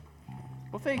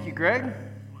Well, thank you, Greg.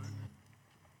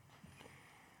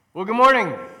 Well, good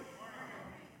morning.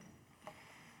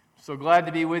 So glad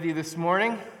to be with you this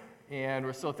morning, and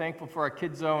we're so thankful for our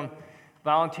Kids Zone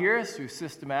volunteers who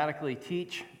systematically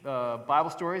teach Bible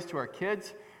stories to our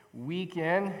kids week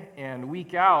in and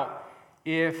week out.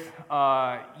 If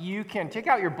you can take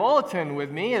out your bulletin with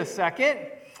me a second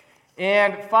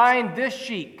and find this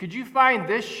sheet. Could you find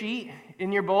this sheet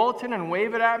in your bulletin and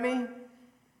wave it at me?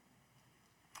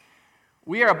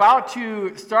 We are about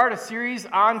to start a series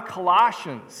on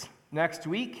Colossians next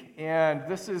week, and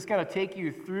this is going to take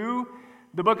you through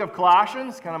the book of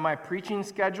Colossians, kind of my preaching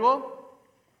schedule.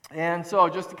 And so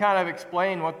just to kind of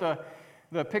explain what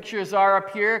the pictures are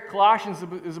up here, Colossians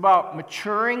is about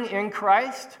maturing in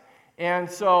Christ. And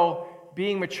so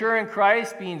being mature in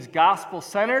Christ means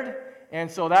gospel-centered, and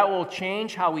so that will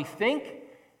change how we think,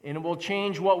 and it will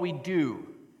change what we do.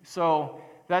 So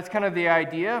that's kind of the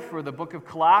idea for the book of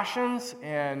Colossians,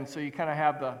 and so you kind of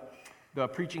have the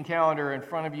preaching calendar in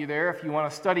front of you there. If you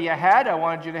want to study ahead, I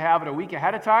wanted you to have it a week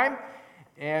ahead of time,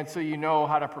 and so you know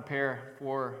how to prepare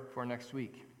for next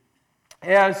week.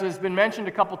 As has been mentioned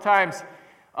a couple times,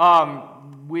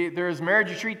 there's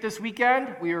marriage retreat this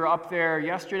weekend. We were up there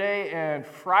yesterday and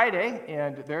Friday,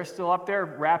 and they're still up there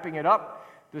wrapping it up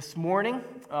this morning,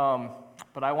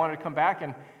 but I wanted to come back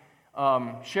and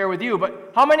share with you.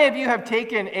 But how many of you have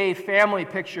taken a family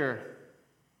picture?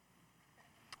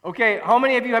 Okay, how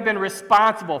many of you have been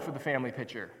responsible for the family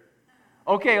picture?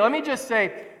 Okay, let me just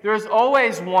say, there's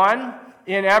always one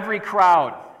in every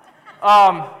crowd.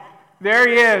 There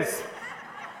he is.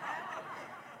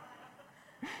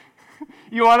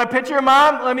 You want a picture,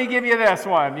 Mom? Let me give you this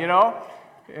one, you know?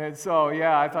 And so,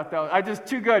 yeah, I thought that was just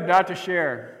too good not to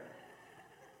share.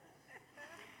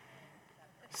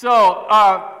 So,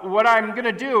 what I'm going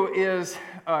to do is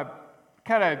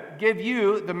kind of give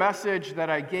you the message that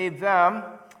I gave them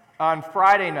on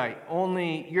Friday night.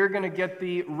 Only you're going to get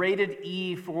the rated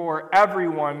E for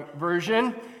everyone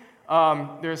version.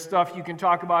 There's stuff you can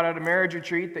talk about at a marriage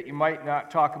retreat that you might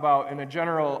not talk about in a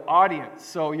general audience.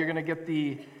 So you're going to get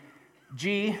the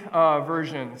G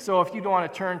version. So if you don't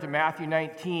want to turn to Matthew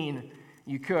 19,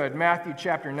 you could. Matthew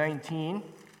chapter 19.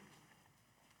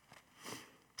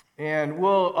 And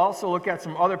we'll also look at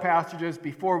some other passages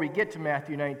before we get to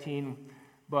Matthew 19.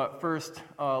 But first,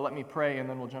 let me pray and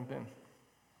then we'll jump in.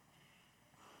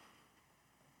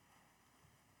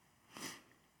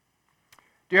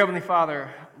 Dear Heavenly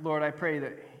Father, Lord, I pray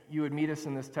that you would meet us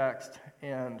in this text.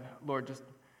 And Lord, just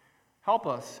help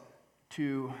us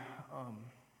to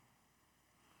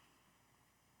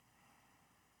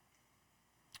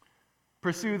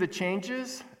pursue the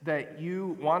changes that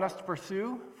you want us to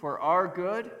pursue for our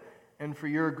good and for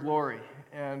your glory.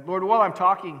 And Lord, while I'm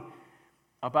talking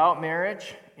about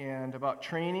marriage and about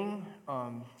training,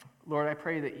 Lord, I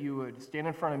pray that you would stand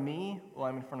in front of me while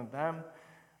I'm in front of them,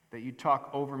 that you talk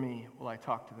over me while I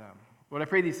talk to them. Lord, I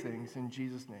pray these things in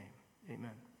Jesus' name. Amen.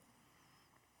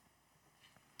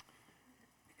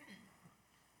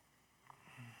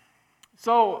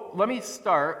 So let me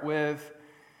start with,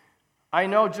 I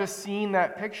know just seeing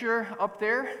that picture up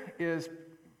there is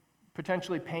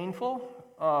potentially painful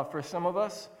for some of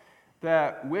us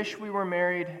that wish we were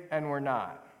married and we're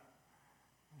not.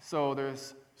 So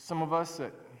there's some of us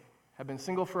that have been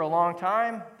single for a long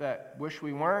time that wish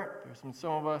we weren't. There's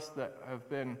some of us that have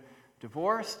been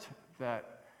divorced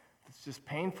that it's just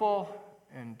painful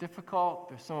and difficult.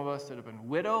 There's some of us that have been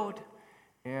widowed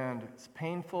and it's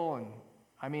painful.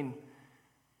 And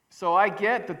so I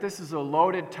get that this is a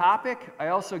loaded topic. I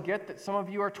also get that some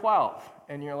of you are 12,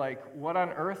 and you're like, what on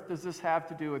earth does this have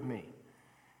to do with me?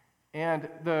 And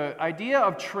the idea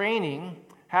of training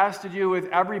has to do with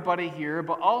everybody here,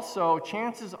 but also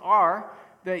chances are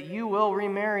that you will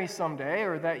remarry someday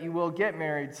or that you will get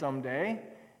married someday.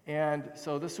 And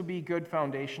so this will be good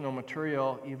foundational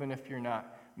material even if you're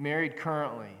not married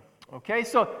currently. Okay,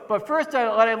 but first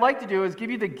what I'd like to do is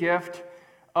give you the gift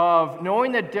of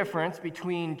knowing the difference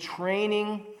between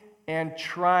training and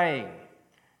trying.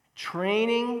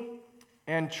 Training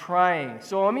and trying.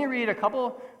 So let me read a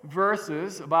couple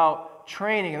verses about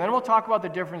training, and then we'll talk about the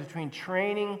difference between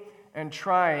training and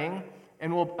trying,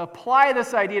 and we'll apply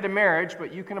this idea to marriage,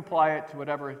 but you can apply it to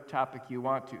whatever topic you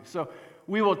want to. So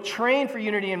we will train for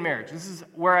unity in marriage. This is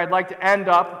where I'd like to end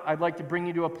up. I'd like to bring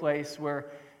you to a place where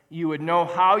you would know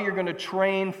how you're going to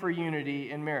train for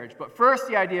unity in marriage. But first,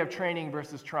 the idea of training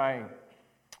versus trying.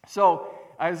 So,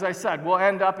 as I said, we'll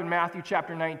end up in Matthew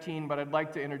chapter 19, but I'd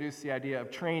like to introduce the idea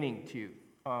of training to you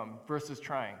versus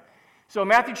trying. So,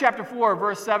 Matthew chapter 4,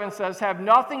 verse 7 says, "Have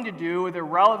nothing to do with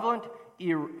irrelevant,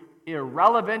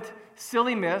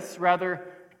 silly myths. Rather,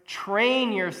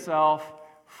 train yourself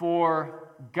for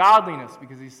godliness,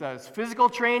 because he says physical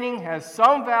training has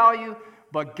some value,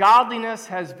 but godliness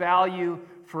has value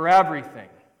for everything.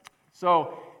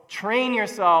 So train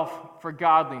yourself for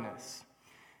godliness.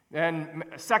 And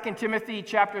 2 Timothy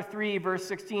chapter 3, verse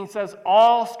 16 says,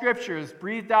 all Scripture is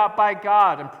breathed out by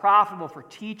God and profitable for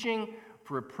teaching,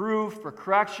 for reproof, for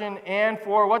correction, and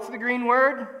for, what's the green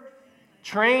word?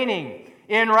 Training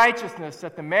in righteousness,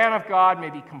 that the man of God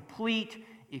may be complete,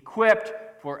 equipped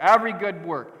for every good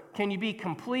work. Can you be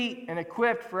complete and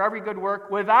equipped for every good work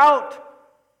without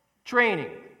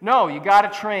training? No, you got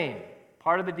to train.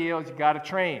 Part of the deal is you got to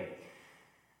train.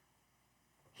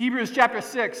 Hebrews chapter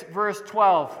 6, verse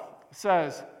 12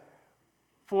 says,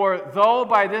 for though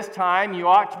by this time you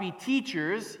ought to be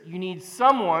teachers, you need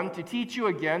someone to teach you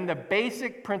again the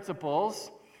basic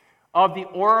principles of the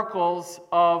oracles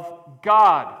of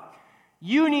God.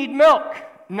 You need milk,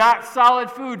 not solid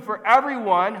food, for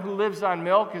everyone who lives on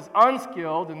milk is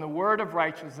unskilled in the word of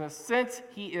righteousness, since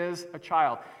he is a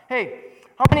child. Hey,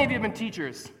 how many of you have been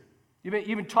teachers? You've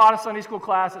been taught a Sunday school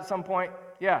class at some point?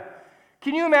 Yeah.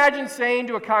 Can you imagine saying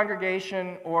to a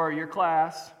congregation or your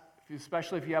class,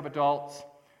 especially if you have adults,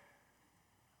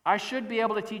 I should be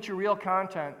able to teach you real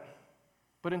content,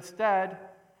 but instead,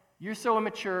 you're so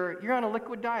immature, you're on a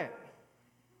liquid diet.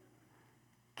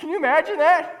 Can you imagine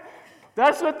that?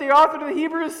 That's what the author of the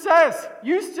Hebrews says.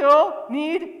 You still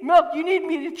need milk. You need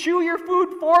me to chew your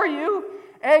food for you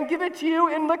and give it to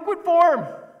you in liquid form.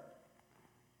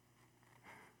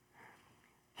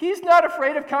 He's not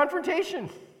afraid of confrontation.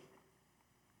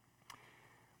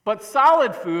 But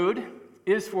solid food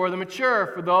is for the mature,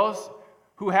 for those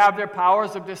who have their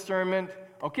powers of discernment.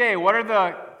 Okay, what are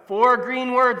the 4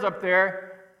 green words up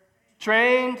there?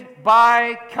 Trained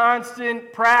by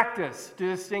constant practice to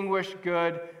distinguish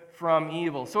good from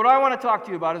evil. So what I want to talk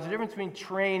to you about is the difference between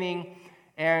training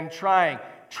and trying.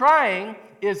 Trying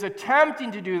is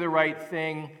attempting to do the right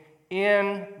thing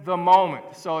in the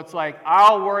moment. So it's like,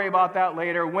 I'll worry about that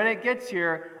later. When it gets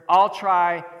here, I'll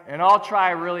try, and I'll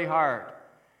try really hard.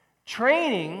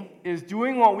 Training is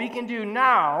doing what we can do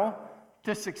now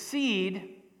to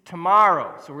succeed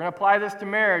tomorrow. So we're going to apply this to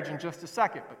marriage in just a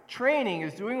second. But training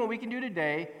is doing what we can do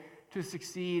today to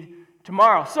succeed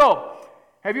tomorrow. So,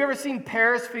 have you ever seen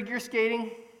pairs figure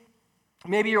skating?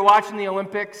 Maybe you're watching the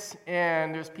Olympics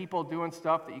and there's people doing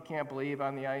stuff that you can't believe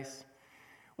on the ice.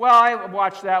 Well, I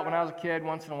watched that when I was a kid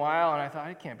once in a while, and I thought,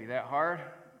 it can't be that hard.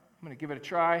 I'm going to give it a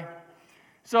try.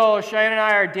 So Cheyenne and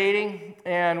I are dating,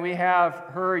 and we have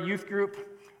her youth group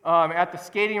at the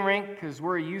skating rink because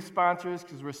we're youth sponsors,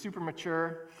 because we're super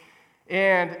mature,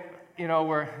 and,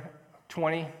 we're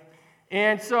 20.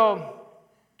 And so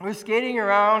we're skating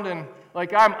around, and,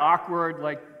 I'm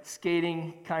awkward,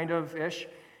 skating kind of-ish.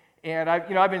 And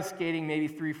I've been skating maybe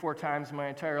 3-4 times in my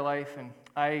entire life, and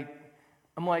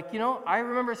I'm like, I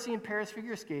remember seeing pairs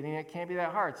figure skating, and it can't be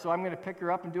that hard, so I'm going to pick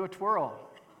her up and do a twirl.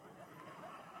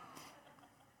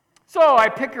 So I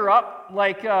pick her up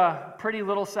like a pretty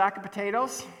little sack of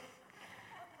potatoes.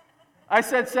 I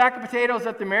said sack of potatoes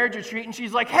at the marriage retreat, and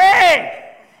she's like,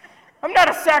 hey, I'm not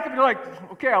a sack of potatoes.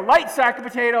 Okay, a light sack of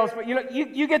potatoes, but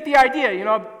you get the idea.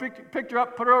 I picked her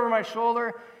up, put her over my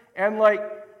shoulder, and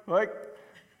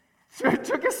so I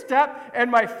took a step, and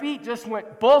my feet just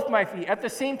went, both my feet at the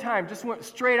same time, just went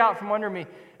straight out from under me.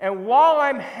 And while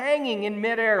I'm hanging in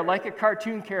midair like a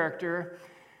cartoon character,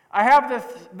 I have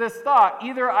this thought,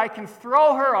 either I can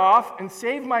throw her off and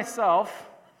save myself,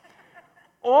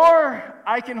 or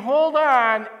I can hold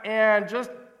on and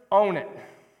just own it.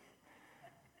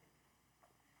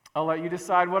 I'll let you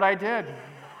decide what I did.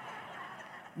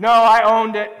 No, I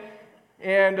owned it.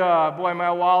 And boy,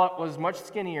 my wallet was much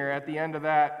skinnier at the end of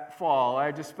that fall.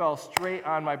 I just fell straight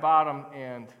on my bottom.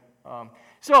 And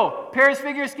so, pairs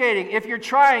figure skating, if you're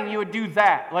trying, you would do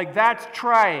that. That's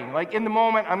trying. In the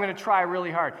moment, I'm going to try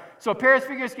really hard. So, pairs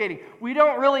figure skating. We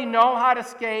don't really know how to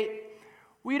skate.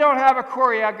 We don't have a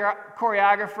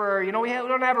choreographer. We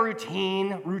don't have a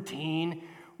routine.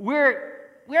 We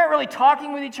aren't really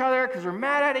talking with each other because we're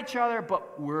mad at each other,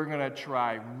 but we're going to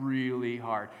try really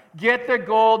hard. Get the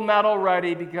gold medal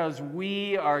ready because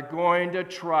we are going to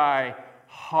try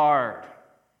hard.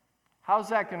 How's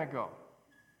that going to go?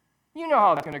 You know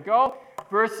how that's going to go.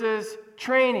 Versus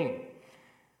training.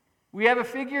 We have a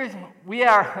figure.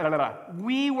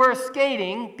 We were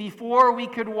skating before we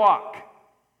could walk.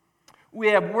 We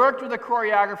have worked with a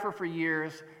choreographer for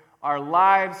years. Our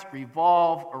lives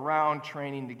revolve around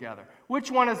training together.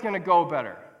 Which one is going to go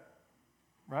better?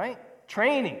 Right?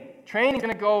 Training. Training is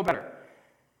going to go better.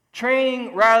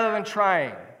 Training rather than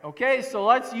trying. Okay, so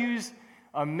let's use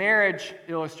a marriage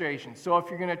illustration. So if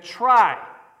you're going to try,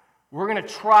 we're going to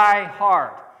try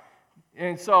hard.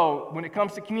 And so when it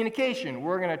comes to communication,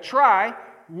 we're going to try.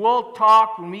 We'll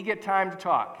talk when we get time to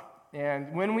talk.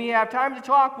 And when we have time to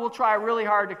talk, we'll try really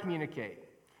hard to communicate.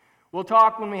 We'll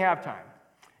talk when we have time.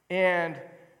 And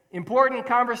important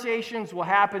conversations will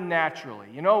happen naturally.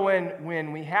 You know,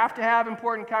 when we have to have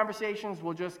important conversations,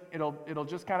 it'll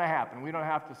just kind of happen. We don't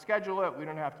have to schedule it. We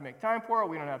don't have to make time for it.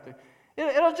 We don't have to.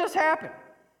 It'll just happen.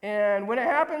 And when it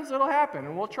happens, it'll happen.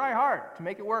 And we'll try hard to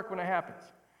make it work when it happens.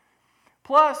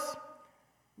 Plus,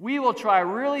 we will try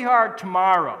really hard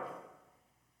tomorrow.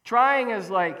 Trying is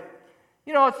like,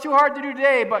 you know, it's too hard to do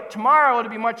today, but tomorrow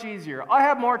it'll be much easier. I'll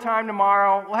have more time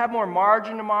tomorrow. We'll have more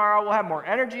margin tomorrow. We'll have more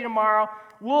energy tomorrow.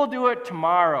 We'll do it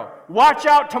tomorrow. Watch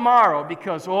out tomorrow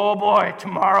because, oh boy,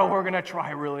 tomorrow we're going to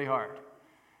try really hard.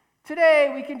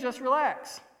 Today, we can just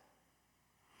relax.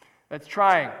 That's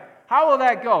trying. How will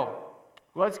that go?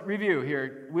 Let's review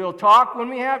here. We'll talk when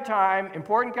we have time.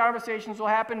 Important conversations will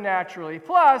happen naturally.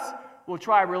 Plus, we'll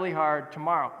try really hard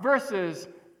tomorrow. Versus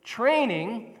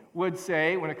training would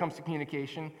say, when it comes to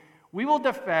communication, we will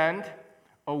defend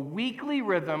a weekly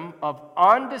rhythm of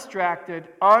undistracted,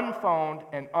 unphoned,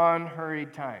 and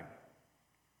unhurried time.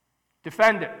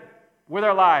 Defend it with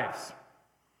our lives.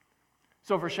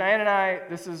 So for Cheyenne and I,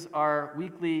 this is our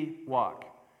weekly walk.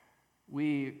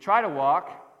 We try to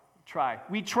walk.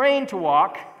 We train to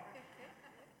walk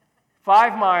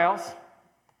 5 miles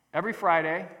every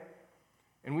Friday,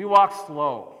 and we walk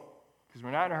slow because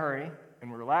we're not in a hurry and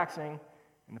we're relaxing.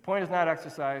 And the point is not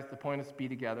exercise, the point is to be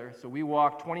together. So we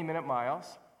walk 20-minute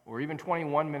miles or even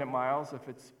 21-minute miles if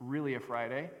it's really a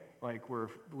Friday, like we're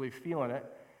really feeling it.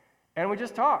 And we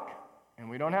just talk, and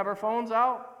we don't have our phones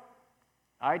out.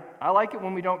 I like it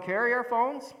when we don't carry our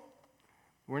phones.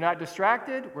 We're not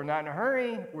distracted, we're not in a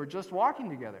hurry, we're just walking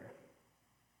together.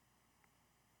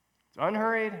 It's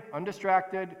unhurried,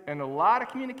 undistracted, and a lot of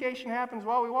communication happens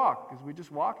while we walk because we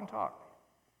just walk and talk.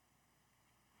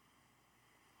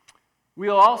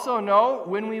 We'll also know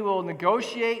when we will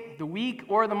negotiate the week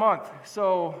or the month.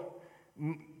 So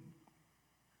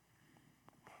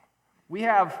we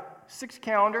have 6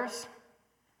 calendars,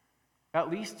 at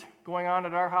least, going on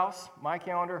at our house. My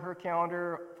calendar, her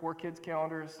calendar, 4 kids'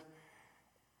 calendars,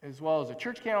 as well as a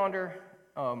church calendar.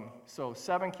 So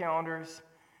 7 calendars.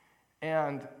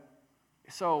 And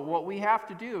so what we have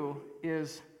to do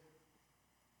is,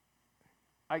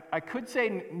 I could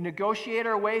say negotiate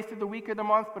our way through the week or the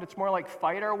month, but it's more like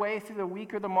fight our way through the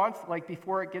week or the month, like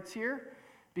before it gets here,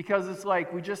 because it's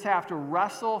like we just have to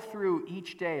wrestle through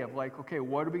each day of like, okay,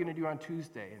 what are we going to do on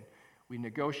Tuesday? And we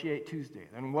negotiate Tuesday.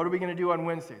 Then what are we going to do on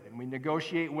Wednesday? Then we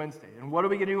negotiate Wednesday. And what are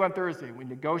we going to do on Thursday? We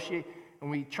negotiate,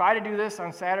 and we try to do this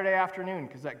on Saturday afternoon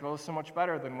because that goes so much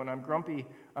better than when I'm grumpy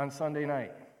on Sunday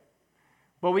night.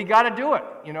 But we got to do it,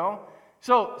 you know?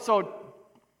 So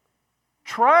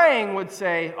trying would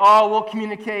say, oh, we'll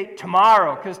communicate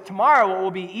tomorrow, because tomorrow it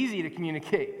will be easy to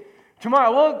communicate.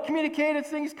 Tomorrow we'll communicate as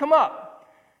things come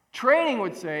up. Training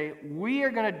would say, we are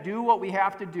going to do what we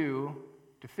have to do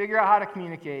to figure out how to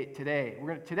communicate today.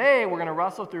 Today we're going to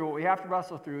wrestle through what we have to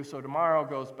wrestle through so tomorrow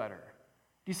goes better.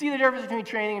 Do you see the difference between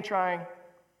training and trying?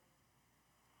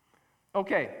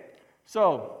 Okay,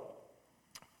 so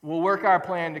we'll work our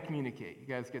plan to communicate. You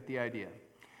guys get the idea.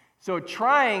 So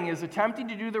trying is attempting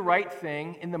to do the right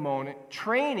thing in the moment.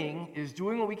 Training is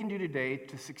doing what we can do today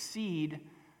to succeed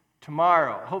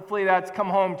tomorrow. Hopefully that's come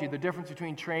home to you, the difference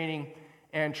between training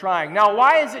and trying. Now,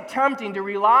 why is it tempting to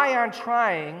rely on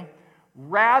trying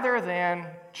rather than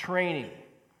training?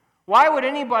 Why would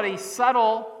anybody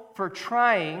settle for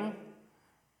trying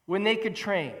when they could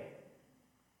train?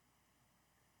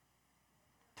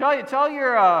 Tell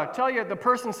the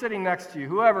person sitting next to you,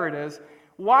 whoever it is,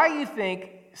 why you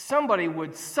think somebody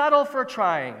would settle for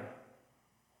trying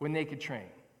when they could train.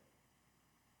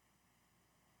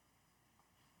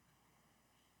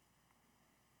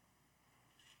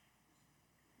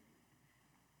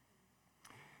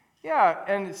 Yeah,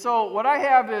 and so what I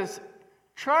have is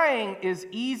trying is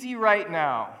easy right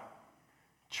now.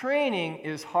 Training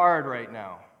is hard right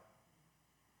now.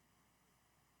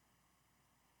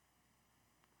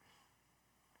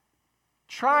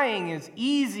 Trying is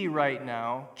easy right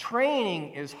now.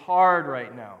 Training is hard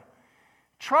right now.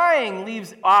 Trying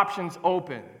leaves options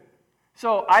open.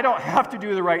 So I don't have to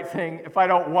do the right thing if I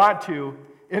don't want to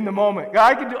in the moment.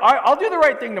 I'll do the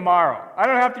right thing tomorrow. I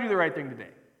don't have to do the right thing today.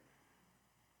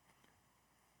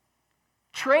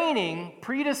 Training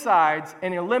pre-decides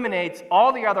and eliminates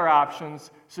all the other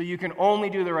options so you can only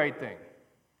do the right thing.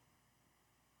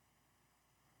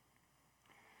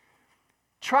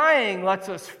 Trying lets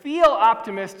us feel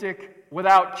optimistic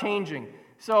without changing.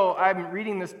 So I'm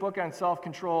reading this book on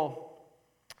self-control,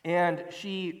 and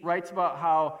she writes about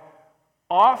how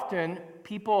often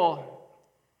people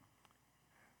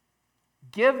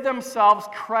give themselves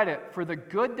credit for the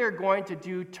good they're going to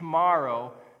do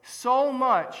tomorrow so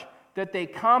much that they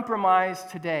compromise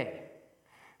today.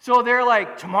 So they're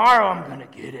like, tomorrow I'm going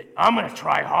to get it. I'm going to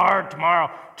try hard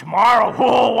tomorrow. Tomorrow,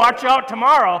 whoa, watch out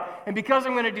tomorrow. And because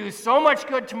I'm going to do so much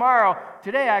good tomorrow,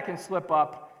 today I can slip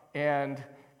up and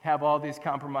have all these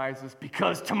compromises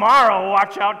because tomorrow,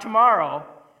 watch out tomorrow.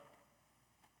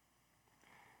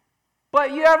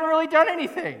 But you haven't really done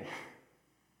anything.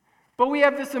 But we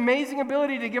have this amazing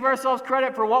ability to give ourselves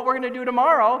credit for what we're going to do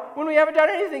tomorrow when we haven't done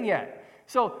anything yet.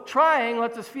 So trying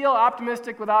lets us feel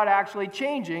optimistic without actually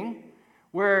changing,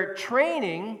 where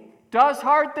training does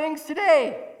hard things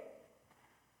today,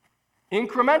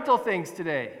 incremental things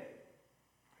today.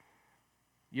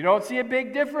 You don't see a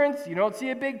big difference, you don't see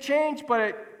a big change,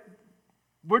 but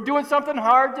we're doing something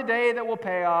hard today that will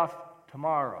pay off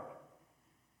tomorrow,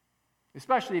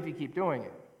 especially if you keep doing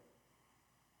it.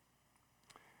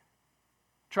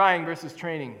 Trying versus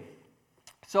training.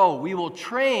 So we will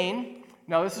train.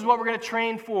 Now, this is what we're going to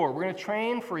train for. We're going to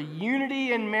train for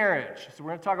unity in marriage. So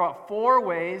we're going to talk about 4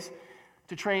 ways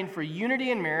to train for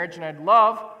unity in marriage, and I'd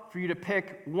love for you to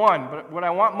pick one. But what I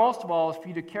want most of all is for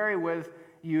you to carry with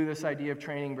you this idea of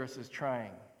training versus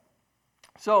trying.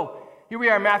 So here we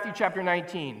are, Matthew chapter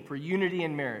 19, for unity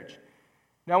in marriage.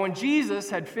 Now, when Jesus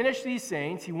had finished these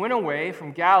sayings, he went away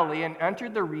from Galilee and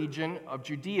entered the region of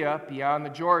Judea beyond the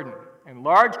Jordan. And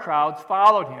large crowds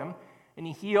followed him, and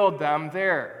he healed them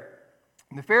there.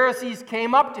 The Pharisees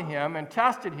came up to him and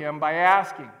tested him by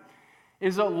asking,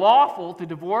 "Is it lawful to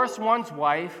divorce one's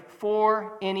wife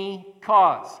for any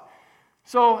cause?"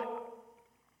 So,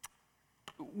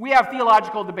 we have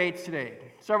theological debates today.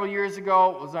 Several years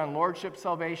ago, it was on lordship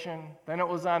salvation. Then it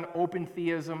was on open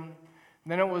theism.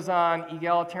 Then it was on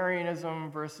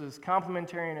egalitarianism versus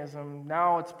complementarianism.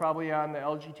 Now it's probably on the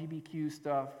LGBTQ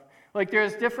stuff. Like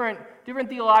there's different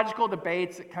theological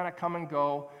debates that kind of come and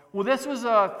go. Well, this was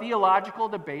a theological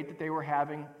debate that they were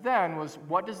having then, was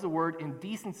what does the word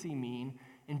indecency mean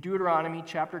in Deuteronomy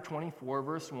chapter 24,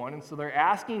 verse 1. And so they're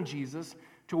asking Jesus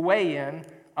to weigh in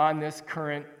on this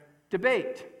current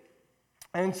debate.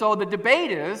 And so the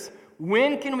debate is,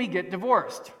 when can we get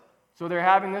divorced? So they're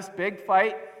having this big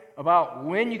fight about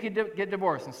when you can get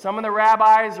divorced. And some of the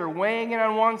rabbis are weighing in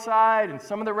on one side, and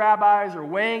some of the rabbis are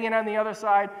weighing in on the other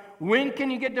side. When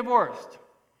can you get divorced?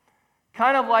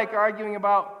 Kind of like arguing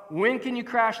about when can you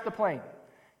crash the plane?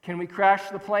 Can we crash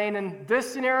the plane in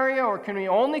this scenario, or can we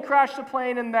only crash the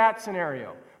plane in that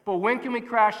scenario? But when can we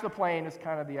crash the plane is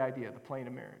kind of the idea, the plane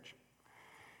of marriage.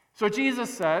 So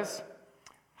Jesus says,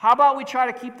 how about we try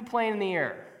to keep the plane in the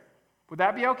air? Would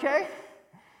that be okay?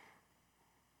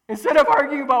 Instead of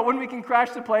arguing about when we can crash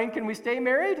the plane, can we stay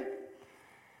married?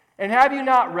 And have you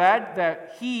not read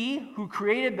that he who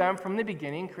created them from the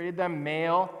beginning, created them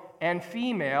male and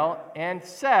female, and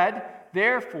said,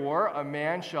 therefore a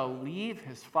man shall leave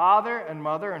his father and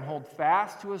mother and hold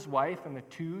fast to his wife, and the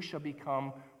two shall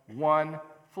become one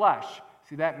flesh.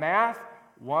 See that math?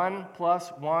 1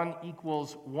 plus 1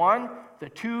 equals 1. The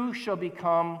two shall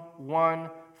become one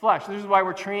flesh. This is why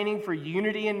we're training for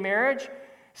unity in marriage.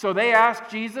 So they ask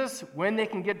Jesus when they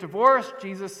can get divorced.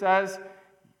 Jesus says,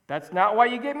 that's not why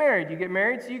you get married. You get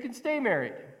married so you can stay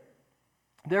married.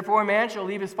 Therefore, a man shall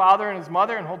leave his father and his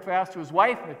mother and hold fast to his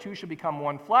wife, and the two shall become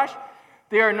one flesh.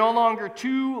 They are no longer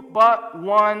two, but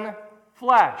one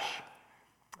flesh.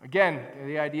 Again,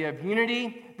 the idea of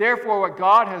unity. Therefore, what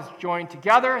God has joined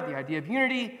together, the idea of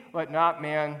unity, let not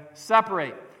man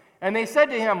separate. And they said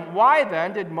to him, why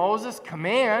then did Moses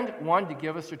command one to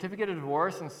give a certificate of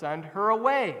divorce and send her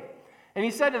away? And he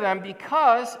said to them,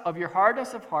 because of your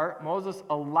hardness of heart, Moses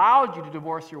allowed you to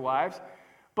divorce your wives,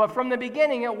 but from the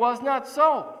beginning it was not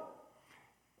so.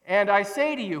 And I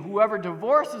say to you, whoever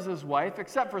divorces his wife,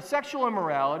 except for sexual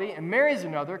immorality, and marries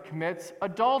another, commits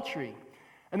adultery.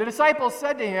 And the disciples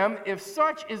said to him, if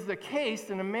such is the case,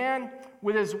 then a man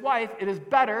with his wife, it is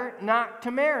better not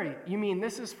to marry. You mean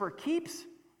this is for keeps?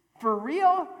 For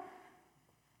real?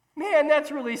 Man,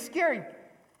 that's really scary.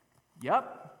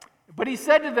 Yep. But he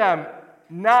said to them,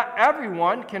 not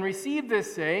everyone can receive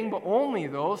this saying, but only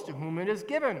those to whom it is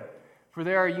given. For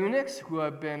there are eunuchs who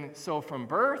have been so from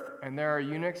birth, and there are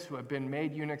eunuchs who have been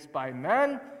made eunuchs by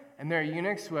men, and there are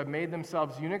eunuchs who have made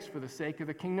themselves eunuchs for the sake of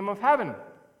the kingdom of heaven.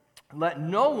 Let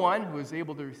the one who is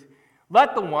able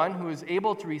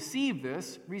to receive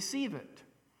this, receive it.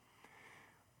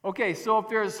 Okay, so if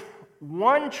there's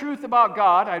one truth about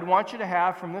God I'd want you to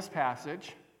have from this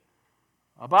passage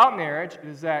about marriage, it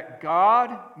is that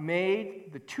God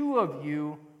made the two of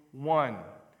you one.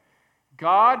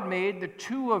 God made the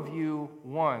two of you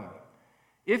one.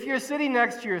 If you're sitting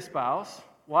next to your spouse,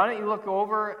 why don't you look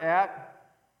over at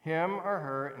him or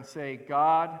her and say,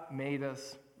 God made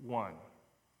us one.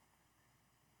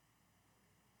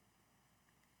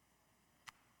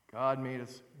 God made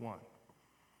us one.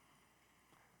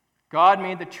 God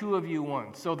made the two of you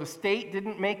one. So the state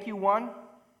didn't make you one.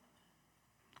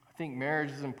 I think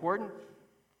marriage is important.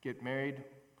 Get married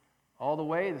all the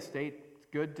way. The state, it's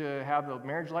good to have the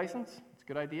marriage license. It's a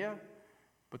good idea.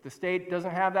 But the state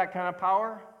doesn't have that kind of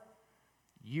power.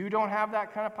 You don't have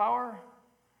that kind of power.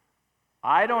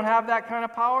 I don't have that kind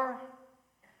of power.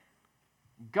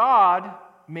 God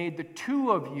made the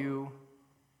two of you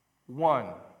one.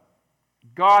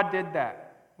 God did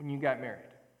that when you got married.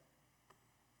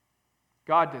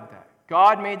 God did that.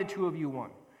 God made the two of you one.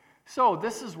 So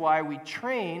this is why we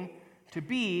train to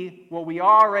be what we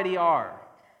already are.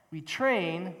 We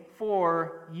train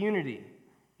for unity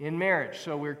in marriage.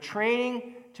 So we're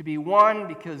training to be one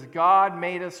because God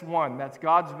made us one. That's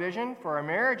God's vision for our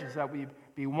marriage, is that we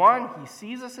be one. He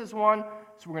sees us as one.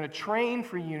 So we're going to train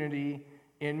for unity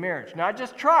in marriage. Not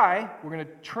just try, we're going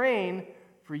to train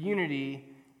for unity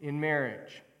in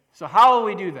marriage. So how will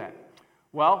we do that?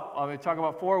 Well, I'm going to talk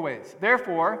about 4 ways.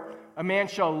 Therefore, a man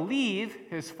shall leave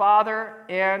his father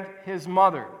and his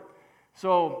mother.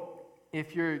 So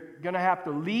if you're going to have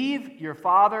to leave your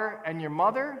father and your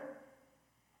mother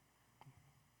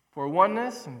for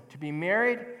oneness and to be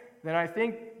married, then I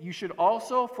think you should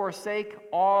also forsake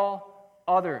all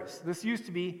others. This used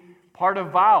to be part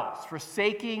of vows,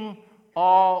 forsaking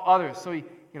all others. So you're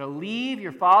going to leave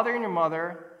your father and your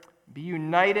mother, be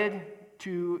united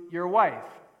to your wife.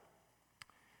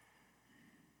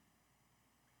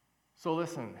 So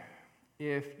listen,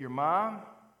 if your mom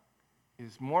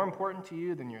is more important to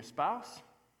you than your spouse,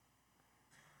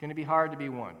 it's going to be hard to be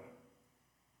one.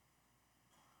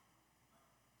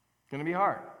 It's going to be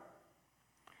hard.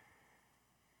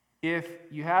 If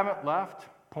you haven't left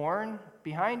porn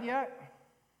behind yet,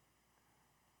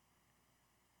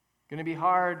 it's going to be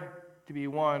hard to be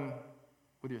one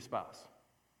with your spouse.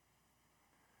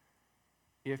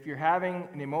 If you're having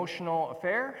an emotional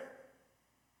affair,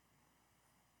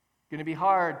 it's going to be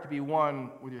hard to be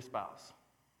one with your spouse.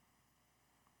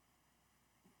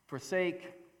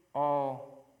 Forsake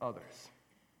all others.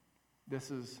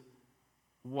 This is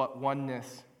what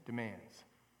oneness demands.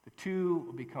 The two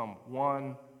will become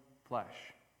one flesh.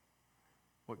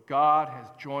 What God has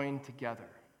joined together.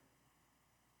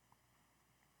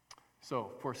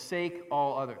 So, forsake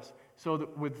all others. So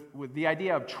that with the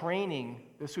idea of training,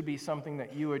 this would be something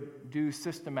that you would do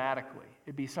systematically.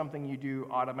 It'd be something you do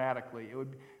automatically. It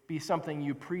would be something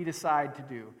you pre-decide to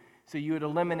do. So you would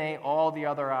eliminate all the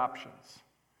other options.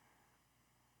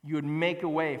 You would make a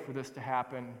way for this to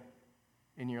happen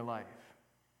in your life.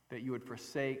 That you would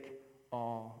forsake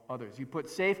all others. You put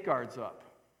safeguards up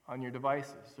on your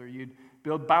devices, or you'd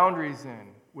build boundaries in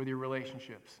with your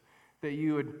relationships. That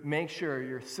you would make sure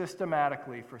you're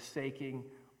systematically forsaking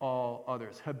all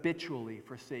others, habitually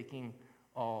forsaking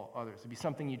all others. It'd be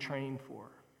something you train for.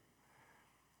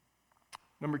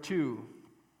 Number 2,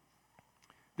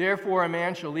 therefore a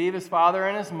man shall leave his father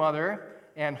and his mother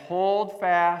and hold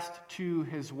fast to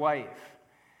his wife.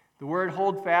 The word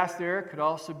hold fast there could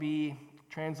also be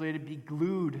translated be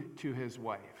glued to his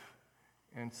wife.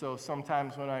 And so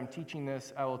sometimes when I'm teaching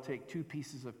this, I will take 2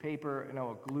 pieces of paper and I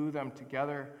will glue them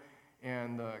together,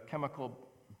 and the chemical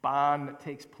bond that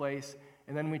takes place.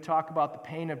 And then we talk about the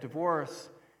pain of divorce.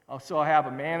 So I'll have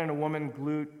a man and a woman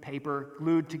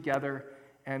glued together,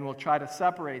 and we'll try to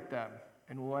separate them.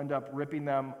 And we'll end up ripping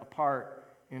them apart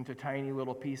into tiny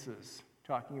little pieces,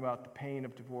 talking about the pain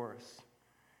of divorce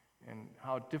and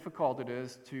how difficult it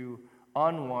is to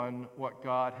unone what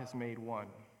God has made one,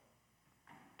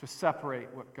 to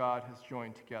separate what God has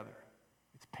joined together.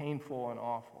 It's painful and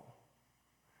awful.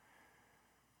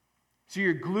 So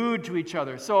you're glued to each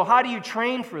other. So how do you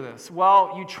train for this?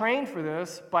 Well, you train for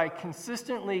this by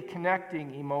consistently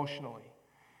connecting emotionally.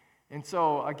 And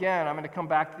so, again, I'm going to come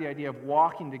back to the idea of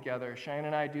walking together. Cheyenne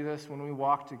and I do this when we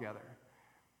walk together.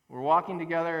 We're walking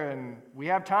together, and we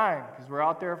have time because we're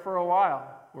out there for a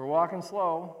while. We're walking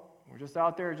slow. We're just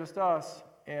out there, just us.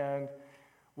 And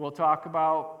we'll talk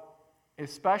about,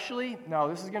 especially, now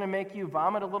this is going to make you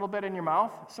vomit a little bit in your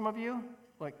mouth, some of you.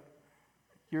 Like,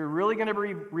 you're really going to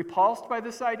be repulsed by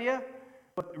this idea,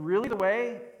 but really the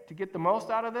way to get the most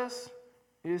out of this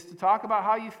is to talk about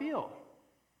how you feel.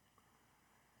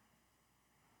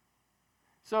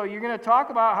 So you're going to talk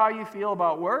about how you feel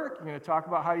about work, you're going to talk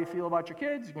about how you feel about your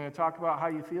kids, you're going to talk about how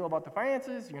you feel about the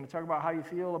finances, you're going to talk about how you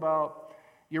feel about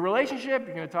your relationship,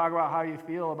 you're going to talk about how you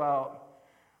feel about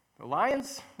The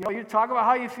lions, you talk about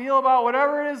how you feel about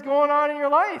whatever it is going on in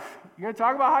your life. You're going to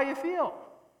talk about how you feel.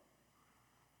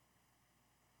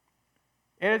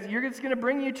 And it's going to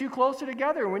bring you two closer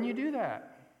together when you do that.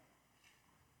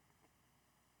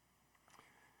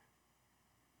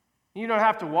 You don't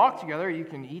have to walk together. You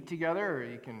can eat together, or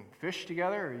you can fish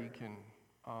together, or you can,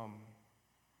 I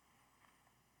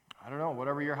don't know,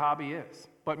 whatever your hobby is.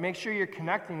 But make sure you're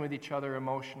connecting with each other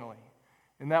emotionally,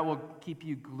 and that will keep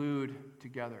you glued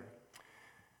together.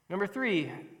 Number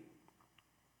 3,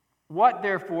 what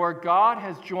therefore God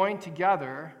has joined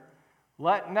together,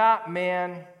 let not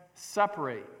man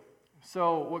separate.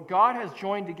 So what God has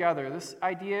joined together, this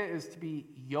idea is to be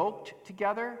yoked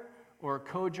together or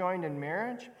co-joined in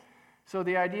marriage. So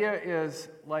the idea is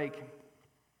like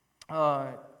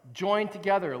joined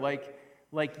together, like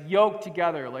yoked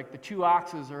together, like the two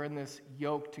oxes are in this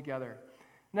yoke together.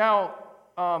 Now,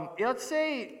 let's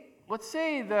say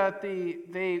that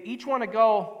they each want to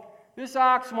go, this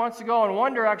ox wants to go in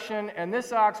one direction, and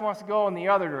this ox wants to go in the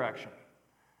other direction.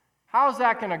 How's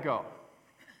that going to go?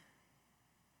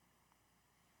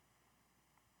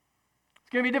 It's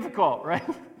going to be difficult, right?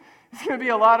 It's going to be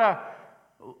a lot of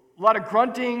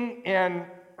grunting and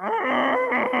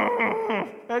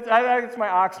that's my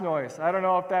ox noise. I don't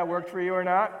know if that worked for you or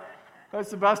not.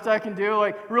 That's the best I can do.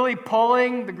 Like really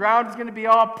pulling, the ground is going to be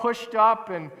all pushed up,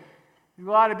 and there's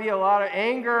got to be a lot of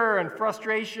anger and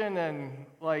frustration, and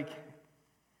you're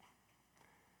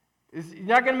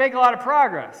not going to make a lot of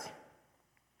progress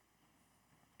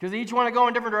because they each want to go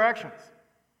in different directions.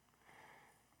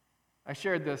 I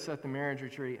shared this at the marriage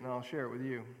retreat, and I'll share it with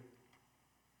you.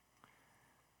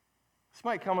 This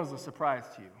might come as a surprise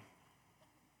to you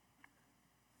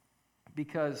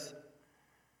because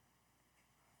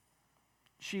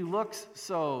she looks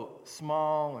so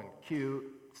small and cute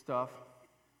stuff,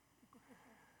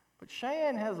 but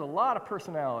Cheyenne has a lot of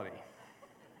personality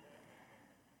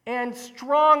and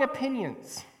strong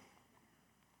opinions.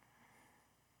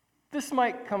 This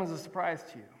might come as a surprise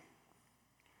to you,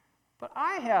 but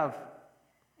I have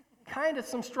kind of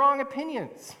some strong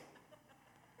opinions.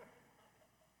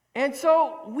 And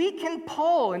so we can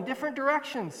pull in different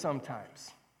directions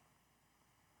sometimes.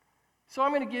 So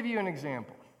I'm going to give you an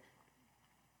example.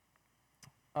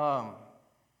 Why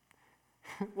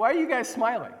are you guys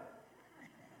smiling?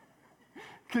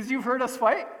 Because you've heard us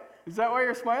fight? Is that why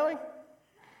you're smiling?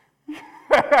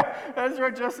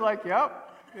 Ezra just like,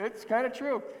 yep, it's kind of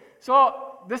true.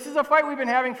 So this is a fight we've been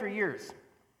having for years.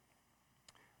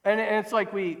 And it's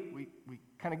like we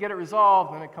kind of get it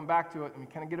resolved, and then come back to it, and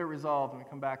we kind of get it resolved, and then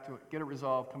come back to it, get it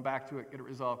resolved, come back to it, get it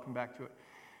resolved, come back to it.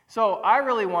 So I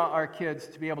really want our kids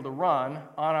to be able to run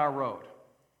on our road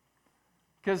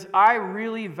because I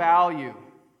really value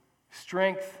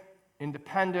strength,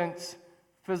 independence,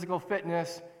 physical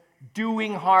fitness,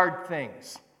 doing hard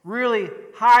things. Really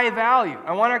high value.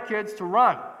 I want our kids to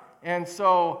run, and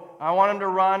so I want them to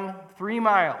run 3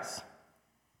 miles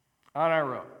on our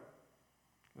road.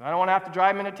 I don't want to have to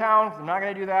drive them into town. I'm not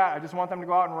going to do that. I just want them to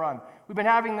go out and run. We've been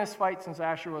having this fight since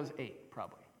Asher was 8,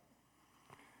 probably.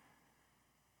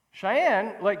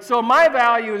 Cheyenne, so my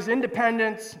value is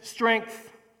independence,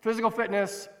 strength, physical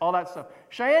fitness, all that stuff.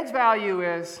 Cheyenne's value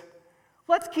is,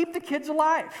 let's keep the kids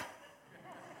alive.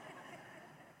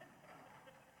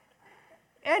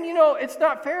 And, it's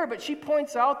not fair, but she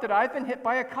points out that I've been hit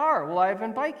by a car while I've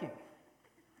been biking.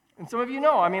 And some of you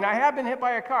know, I have been hit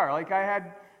by a car. I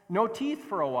had no teeth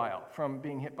for a while from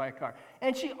being hit by a car.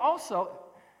 And she also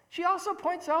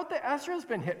points out that Ezra's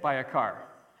been hit by a car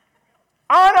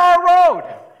on our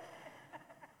road.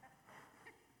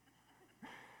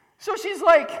 So she's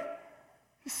like,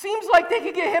 seems like they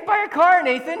could get hit by a car,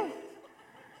 Nathan.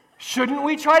 Shouldn't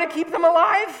we try to keep them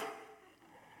alive?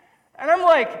 And I'm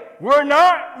like, we're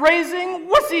not raising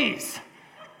wussies.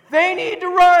 They need to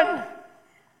run.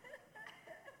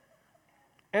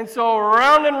 And so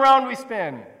round and round we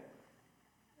spin.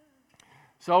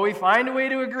 So we find a way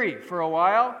to agree. For a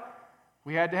while,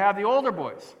 we had to have the older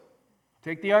boys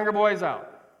take the younger boys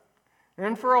out.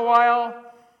 And for a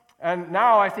while, and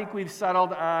now I think we've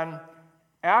settled on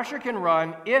Asher can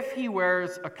run if he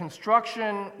wears a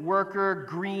construction worker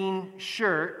green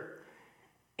shirt,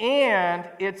 and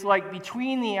it's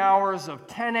between the hours of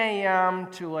 10 a.m.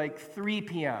 to 3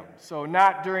 p.m., so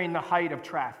not during the height of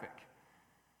traffic.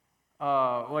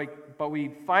 But we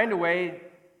find a way,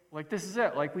 this is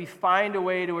it, we find a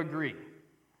way to agree.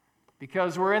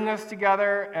 Because we're in this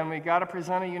together, and we got to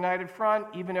present a united front,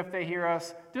 even if they hear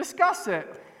us discuss it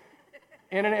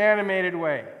in an animated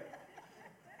way.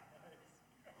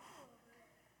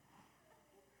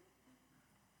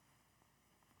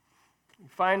 We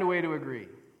find a way to agree.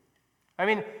 I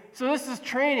mean, so this is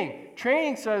training.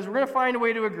 Training says we're going to find a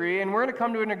way to agree, and we're going to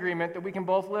come to an agreement that we can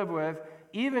both live with,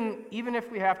 even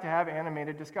if we have to have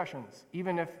animated discussions,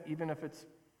 even if it's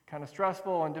kind of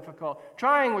stressful and difficult.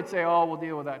 Trying would say, oh, we'll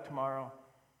deal with that tomorrow.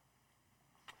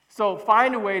 So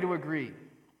find a way to agree.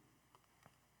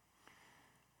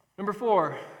 Number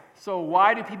 4, so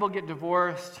why do people get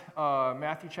divorced?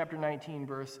 Matthew chapter 19,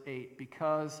 verse 8,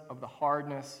 because of the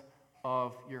hardness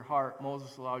of your heart,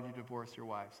 Moses allowed you to divorce your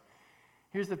wives.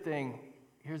 Here's the thing.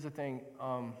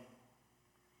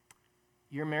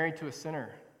 You're married to a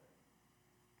sinner.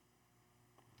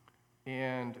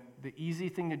 And the easy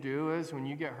thing to do is, when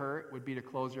you get hurt, would be to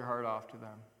close your heart off to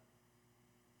them.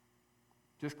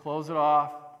 Just close it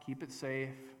off, keep it safe,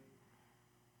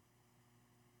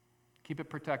 keep it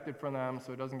protected from them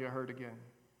so it doesn't get hurt again.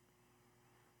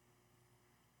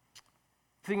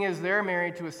 Thing is, they're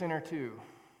married to a sinner too.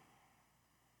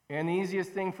 And the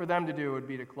easiest thing for them to do would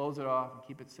be to close it off and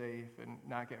keep it safe and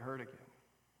not get hurt again.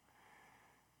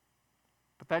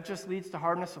 But that just leads to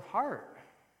hardness of heart.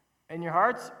 And your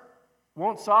hearts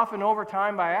won't soften over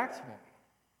time by accident.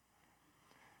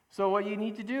 So what you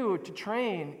need to do to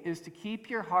train is to keep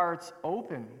your hearts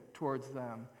open towards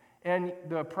them. And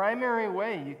the primary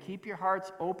way you keep your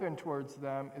hearts open towards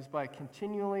them is by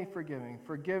continually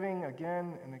forgiving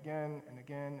again and again and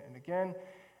again and again,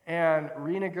 and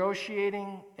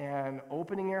renegotiating and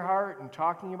opening your heart and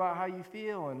talking about how you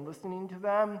feel and listening to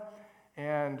them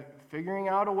and figuring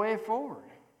out a way forward.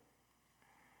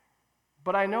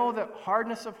 But I know that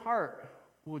hardness of heart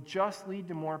will just lead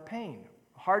to more pain.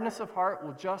 Hardness of heart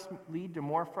will just lead to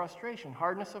more frustration.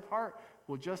 Hardness of heart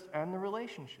will just end the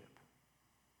relationship.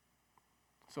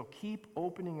 So keep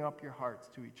opening up your hearts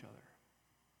to each other.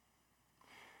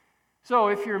 So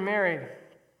if you're married,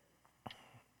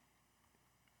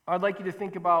 I'd like you to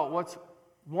think about what's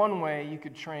one way you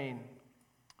could train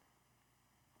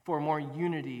for more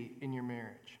unity in your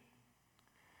marriage.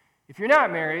 If you're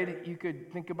not married, you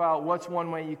could think about what's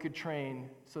one way you could train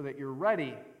so that you're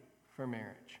ready for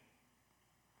marriage.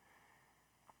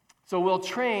 So we'll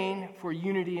train for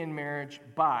unity in marriage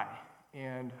by,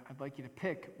 and I'd like you to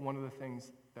pick one of the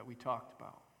things that we talked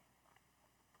about.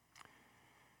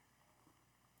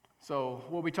 So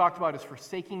what we talked about is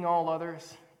forsaking all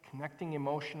others, connecting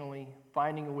emotionally,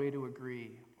 finding a way to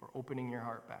agree, or opening your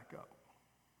heart back up.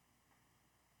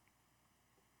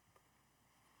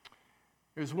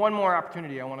 There's one more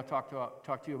opportunity I want to talk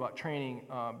to you about training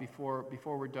before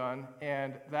we're done,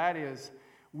 and that is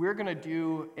we're going to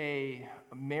do a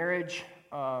marriage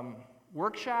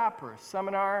workshop or a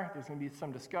seminar. There's going to be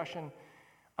some discussion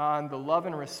on the Love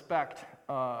and Respect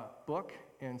book,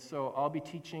 and so I'll be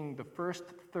teaching the first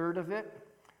third of it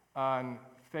on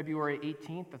February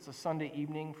 18th. That's a Sunday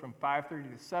evening from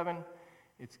 5:30 to 7.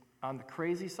 It's on the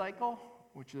crazy cycle,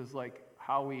 which is like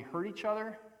how we hurt each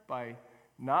other by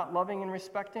not loving and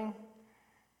respecting.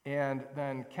 And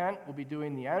then Kent will be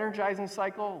doing the energizing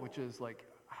cycle, which is like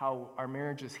how our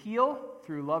marriages heal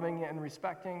through loving and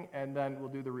respecting. And then we'll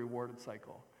do the rewarded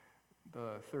cycle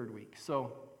the third week.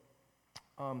 So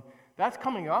that's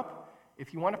coming up.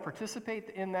 If you want to participate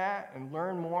in that and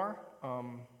learn more,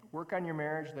 work on your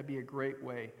marriage, that'd be a great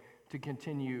way to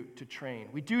continue to train.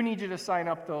 We do need you to sign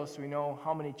up, though, so we know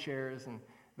how many chairs and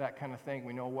that kind of thing.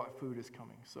 We know what food is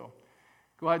coming. So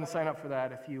go ahead and sign up for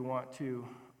that if you want to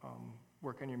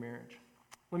work on your marriage.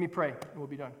 Let me pray, and we'll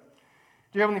be done.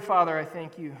 Dear Heavenly Father, I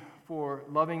thank you for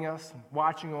loving us and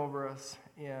watching over us.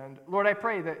 And Lord, I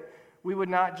pray that we would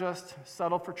not just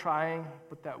settle for trying,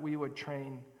 but that we would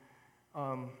train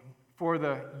for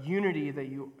the unity that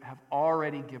you have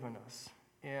already given us.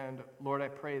 And Lord, I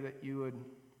pray that you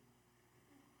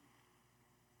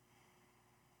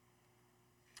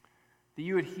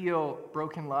would heal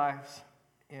broken lives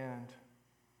and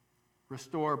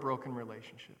restore broken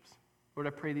relationships. Lord,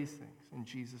 I pray these things in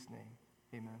Jesus' name.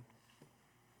 Amen.